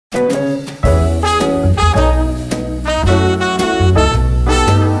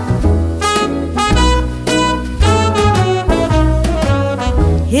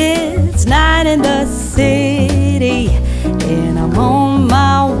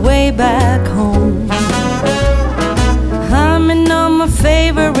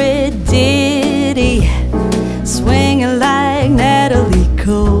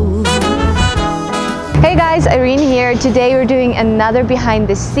today we're doing another behind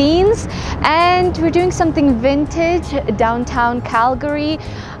the scenes and we're doing something vintage downtown Calgary.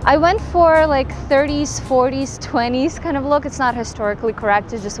 I went for like 30s, 40s, 20s kind of look. It's not historically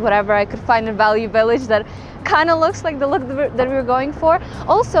correct, it's just whatever I could find in Value Village that kind of looks like the look that we were going for.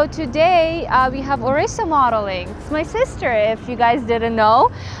 Also today we have Orisa modeling. It's my sister, if you guys didn't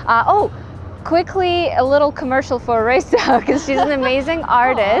know. Oh, quickly a little commercial for Orisa because she's an amazing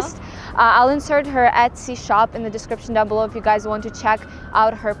artist. I'll insert her Etsy shop in the description down below if you guys want to check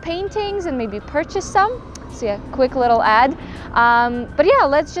out her paintings and maybe purchase some. So yeah, quick little ad. But yeah,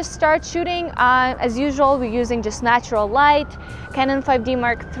 let's just start shooting. As usual, we're using just natural light, Canon 5D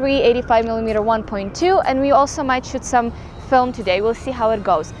Mark III 85mm 1.2, and we also might shoot some film today. We'll see how it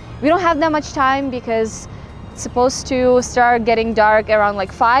goes. We don't have that much time because it's supposed to start getting dark around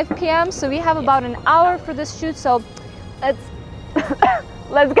like 5 p.m. So we have about an hour for this shoot. So let's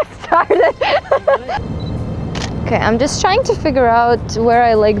let's get started. Okay, I'm just trying to figure out where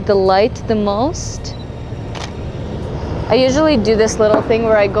I like the light the most. I usually do this little thing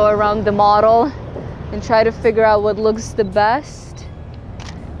where I go around the model and try to figure out what looks the best.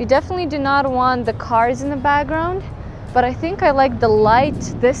 You definitely do not want the cars in the background, but I think I like the light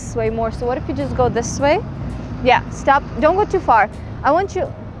this way more. So what if you just go this way? Yeah, stop, don't go too far. I want you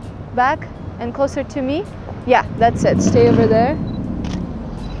back and closer to me. Yeah, that's it, stay over there.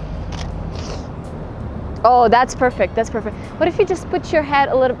 Oh, that's perfect, that's perfect. What if you just put your head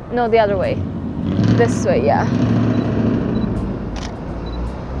a little, no, the other way. This way, yeah.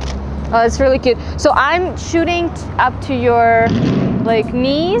 Oh, it's really cute. So I'm shooting up to your like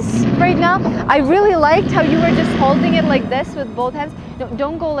knees right now. I really liked how you were just holding it like this with both hands. No,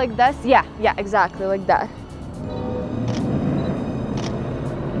 don't go like this. Yeah, yeah, exactly, like that.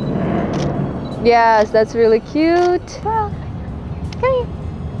 Yes, that's really cute. Well, come here.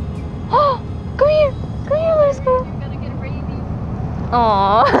 Oh, come here. Come here, let's go. You're gonna get a baby.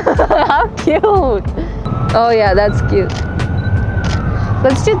 Aww, how cute. Oh yeah, that's cute.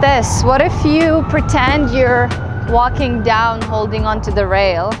 Let's do this. What if you pretend you're walking down holding onto the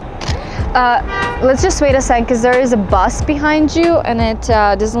rail? Let's just wait a second because there is a bus behind you and it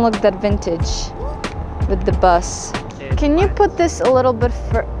doesn't look that vintage with the bus. Can you put this a little bit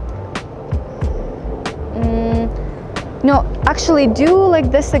further? No, actually do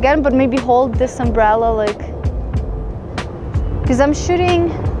like this again, but maybe hold this umbrella like, because I'm shooting.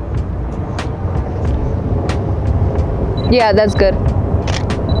 Yeah, that's good.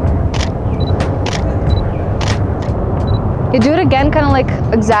 You do it again, kind of like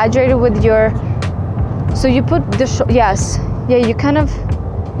exaggerated with your, so you put the, yes, yeah, you kind of,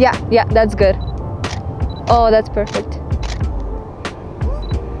 yeah, that's good. Oh, that's perfect.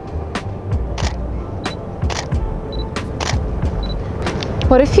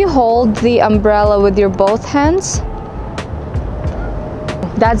 What if you hold the umbrella with your both hands?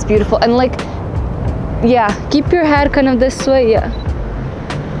 That's beautiful. And like, yeah, keep your head kind of this way, yeah.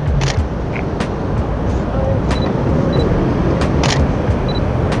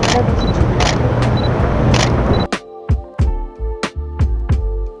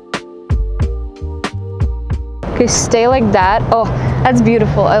 Okay, stay like that. Oh, that's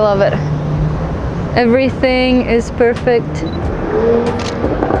beautiful. I love it. Everything is perfect.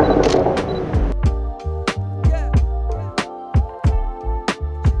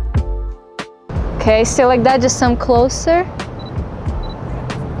 Okay, stay like that, just some closer.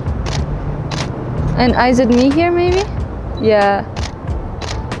 And eyes at me here, maybe? Yeah.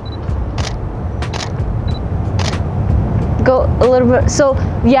 Go a little bit, so,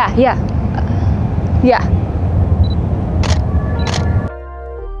 yeah.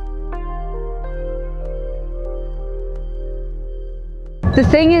 The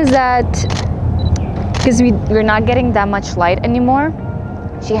thing is that, because we're not getting that much light anymore,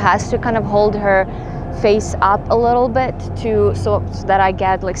 she has to kind of hold her face up a little bit so that I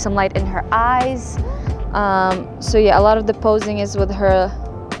get like some light in her eyes. So yeah, a lot of the posing is with her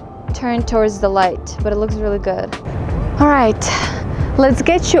turned towards the light, but it looks really good. All right, let's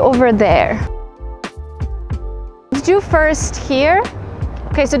get you over there. Let's do first here.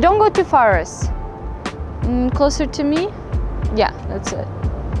 Okay, so don't go too far. Closer to me. Yeah, that's it.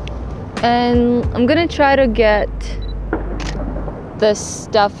 And I'm gonna try to get this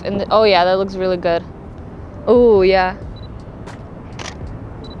stuff in the, oh yeah, that looks really good. Oh yeah.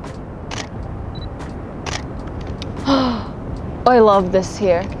 Oh, I love this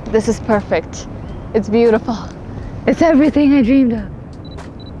here. This is perfect. It's beautiful. It's everything I dreamed of.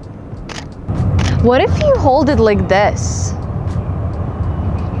 What if you hold it like this?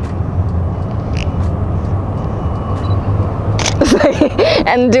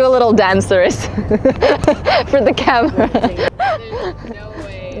 and do a little dance the rest for the camera. There's no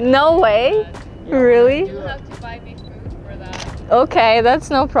way. No way? Really? You'll have to buy me food for that. Okay, that's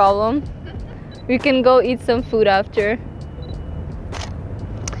no problem. We can go eat some food after.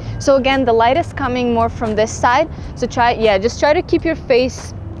 So again, the light is coming more from this side. So just try to keep your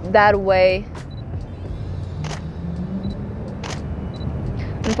face that way.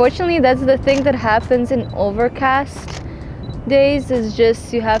 Unfortunately, that's the thing that happens in overcast days, is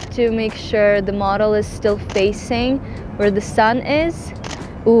just you have to make sure the model is still facing where the sun is.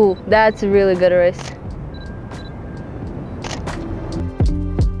 Ooh, that's really good, Iris.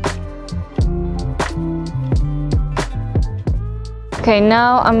 Okay,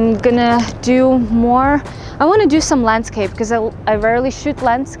 now I'm gonna do more. I want to do some landscape because I rarely shoot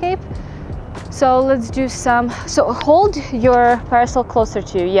landscape. So let's do some. So hold your parasol closer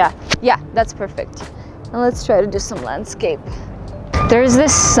to you. Yeah, that's perfect. And let's try to do some landscape. There's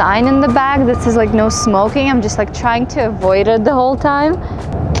this sign in the back that says like no smoking. I'm just like trying to avoid it the whole time.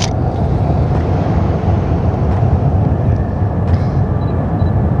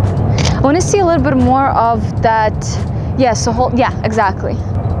 I want to see a little bit more of that. Yeah, so hold, yeah, exactly.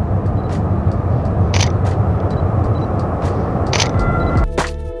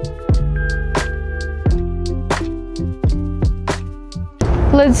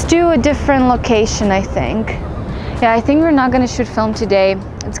 Let's do a different location, I think. Yeah, I think we're not gonna shoot film today.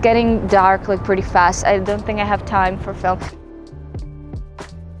 It's getting dark like pretty fast. I don't think I have time for film.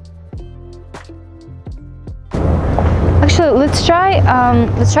 Actually, let's try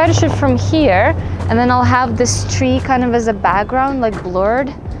to shoot from here, and then I'll have this tree kind of as a background, like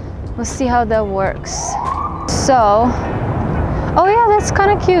blurred. Let's see how that works. So, oh yeah, that's kind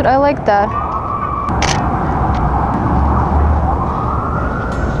of cute. I like that.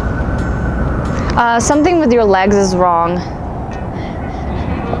 Something with your legs is wrong.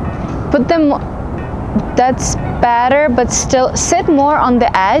 Put them, that's better, but still sit more on the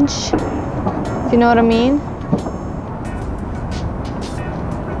edge, if you know what I mean.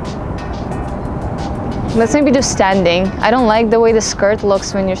 Let's maybe do standing. I don't like the way the skirt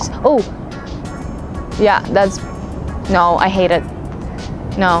looks when you're, oh, yeah, that's, no, I hate it.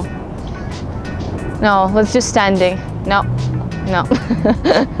 No, let's do standing. No.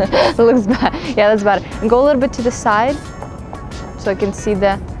 It looks bad. Yeah, that's better. And go a little bit to the side so I can see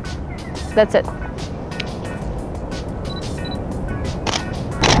that's it.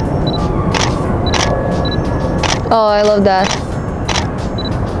 Oh, I love that.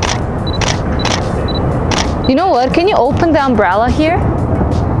 You know what? Can you open the umbrella here?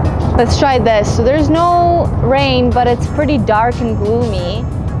 Let's try this. So there's no rain, but it's pretty dark and gloomy.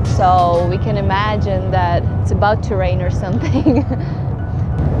 So we can imagine that it's about to rain or something.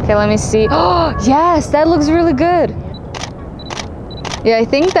 Okay, let me see. Oh, yes, that looks really good. Yeah, I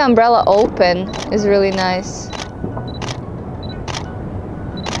think the umbrella open is really nice.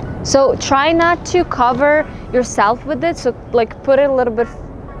 So try not to cover yourself with it. So like put it a little bit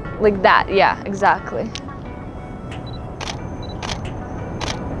like that. Yeah, exactly.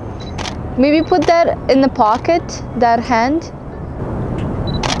 Maybe put that in the pocket, that hand.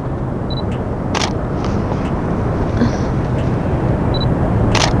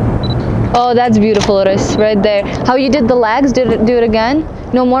 Oh, that's beautiful, it is, right there. How you did the legs, do it again.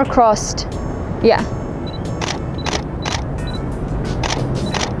 No more crossed. Yeah.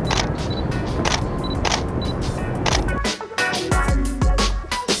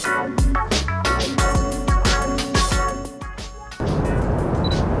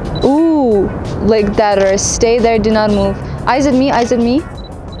 Ooh, like that, or stay there, do not move. Eyes at me, eyes at me.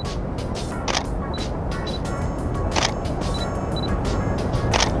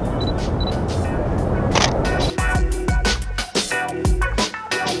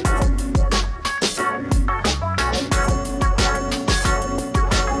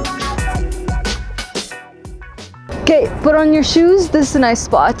 Okay, put on your shoes. This is a nice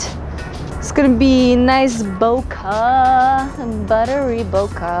spot. It's gonna be nice bokeh, buttery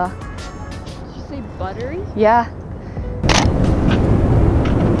bokeh. Did you say buttery? Yeah.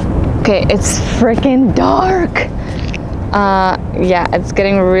 Okay, it's freaking dark. Yeah, it's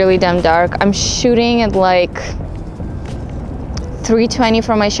getting really damn dark. I'm shooting at like 320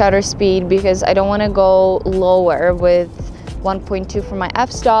 for my shutter speed because I don't want to go lower with 1.2 for my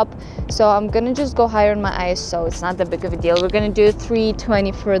f-stop. So I'm gonna just go higher on my ISO. It's not that big of a deal. We're gonna do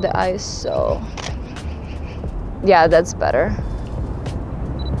 320 for the ISO. Yeah, that's better.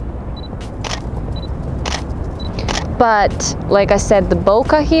 But like I said, the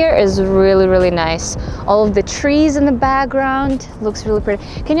bokeh here is really, really nice. All of the trees in the background looks really pretty.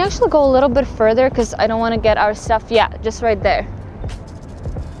 Can you actually go a little bit further? Because I don't want to get our stuff. Yeah, just right there.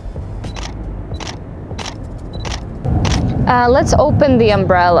 Let's open the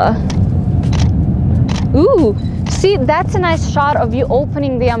umbrella. Ooh, see, that's a nice shot of you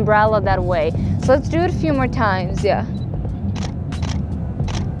opening the umbrella that way. So let's do it a few more times, yeah.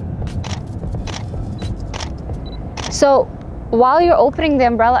 So while you're opening the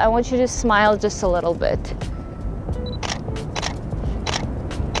umbrella, I want you to smile just a little bit.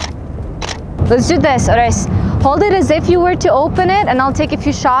 Let's do this, Ares. Hold it as if you were to open it, and I'll take a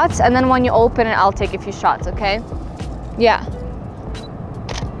few shots, and then when you open it, I'll take a few shots, okay? Yeah.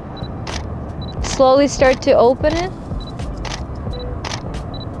 Slowly start to open it.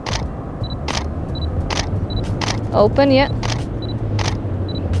 Open, yeah.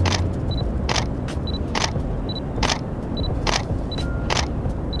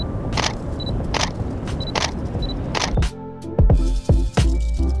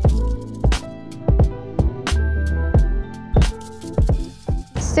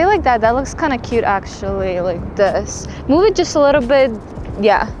 Stay like that. That looks kind of cute, actually, like this. Move it just a little bit.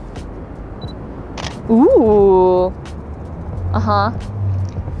 Yeah. Ooh. Uh-huh.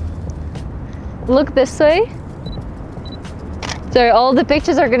 Look this way. Sorry, all the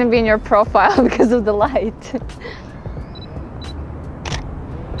pictures are going to be in your profile because of the light.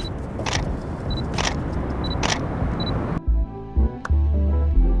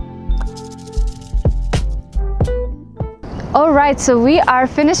 Alright, so we are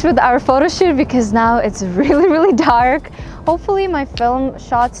finished with our photo shoot because now it's really dark. Hopefully my film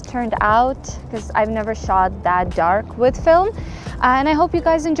shots turned out because I've never shot that dark with film. And I hope you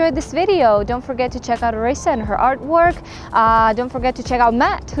guys enjoyed this video. Don't forget to check out Arisa and her artwork. Don't forget to check out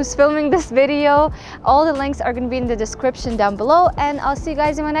Matt, who's filming this video. All the links are going to be in the description down below, and I'll see you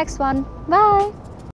guys in my next one. Bye!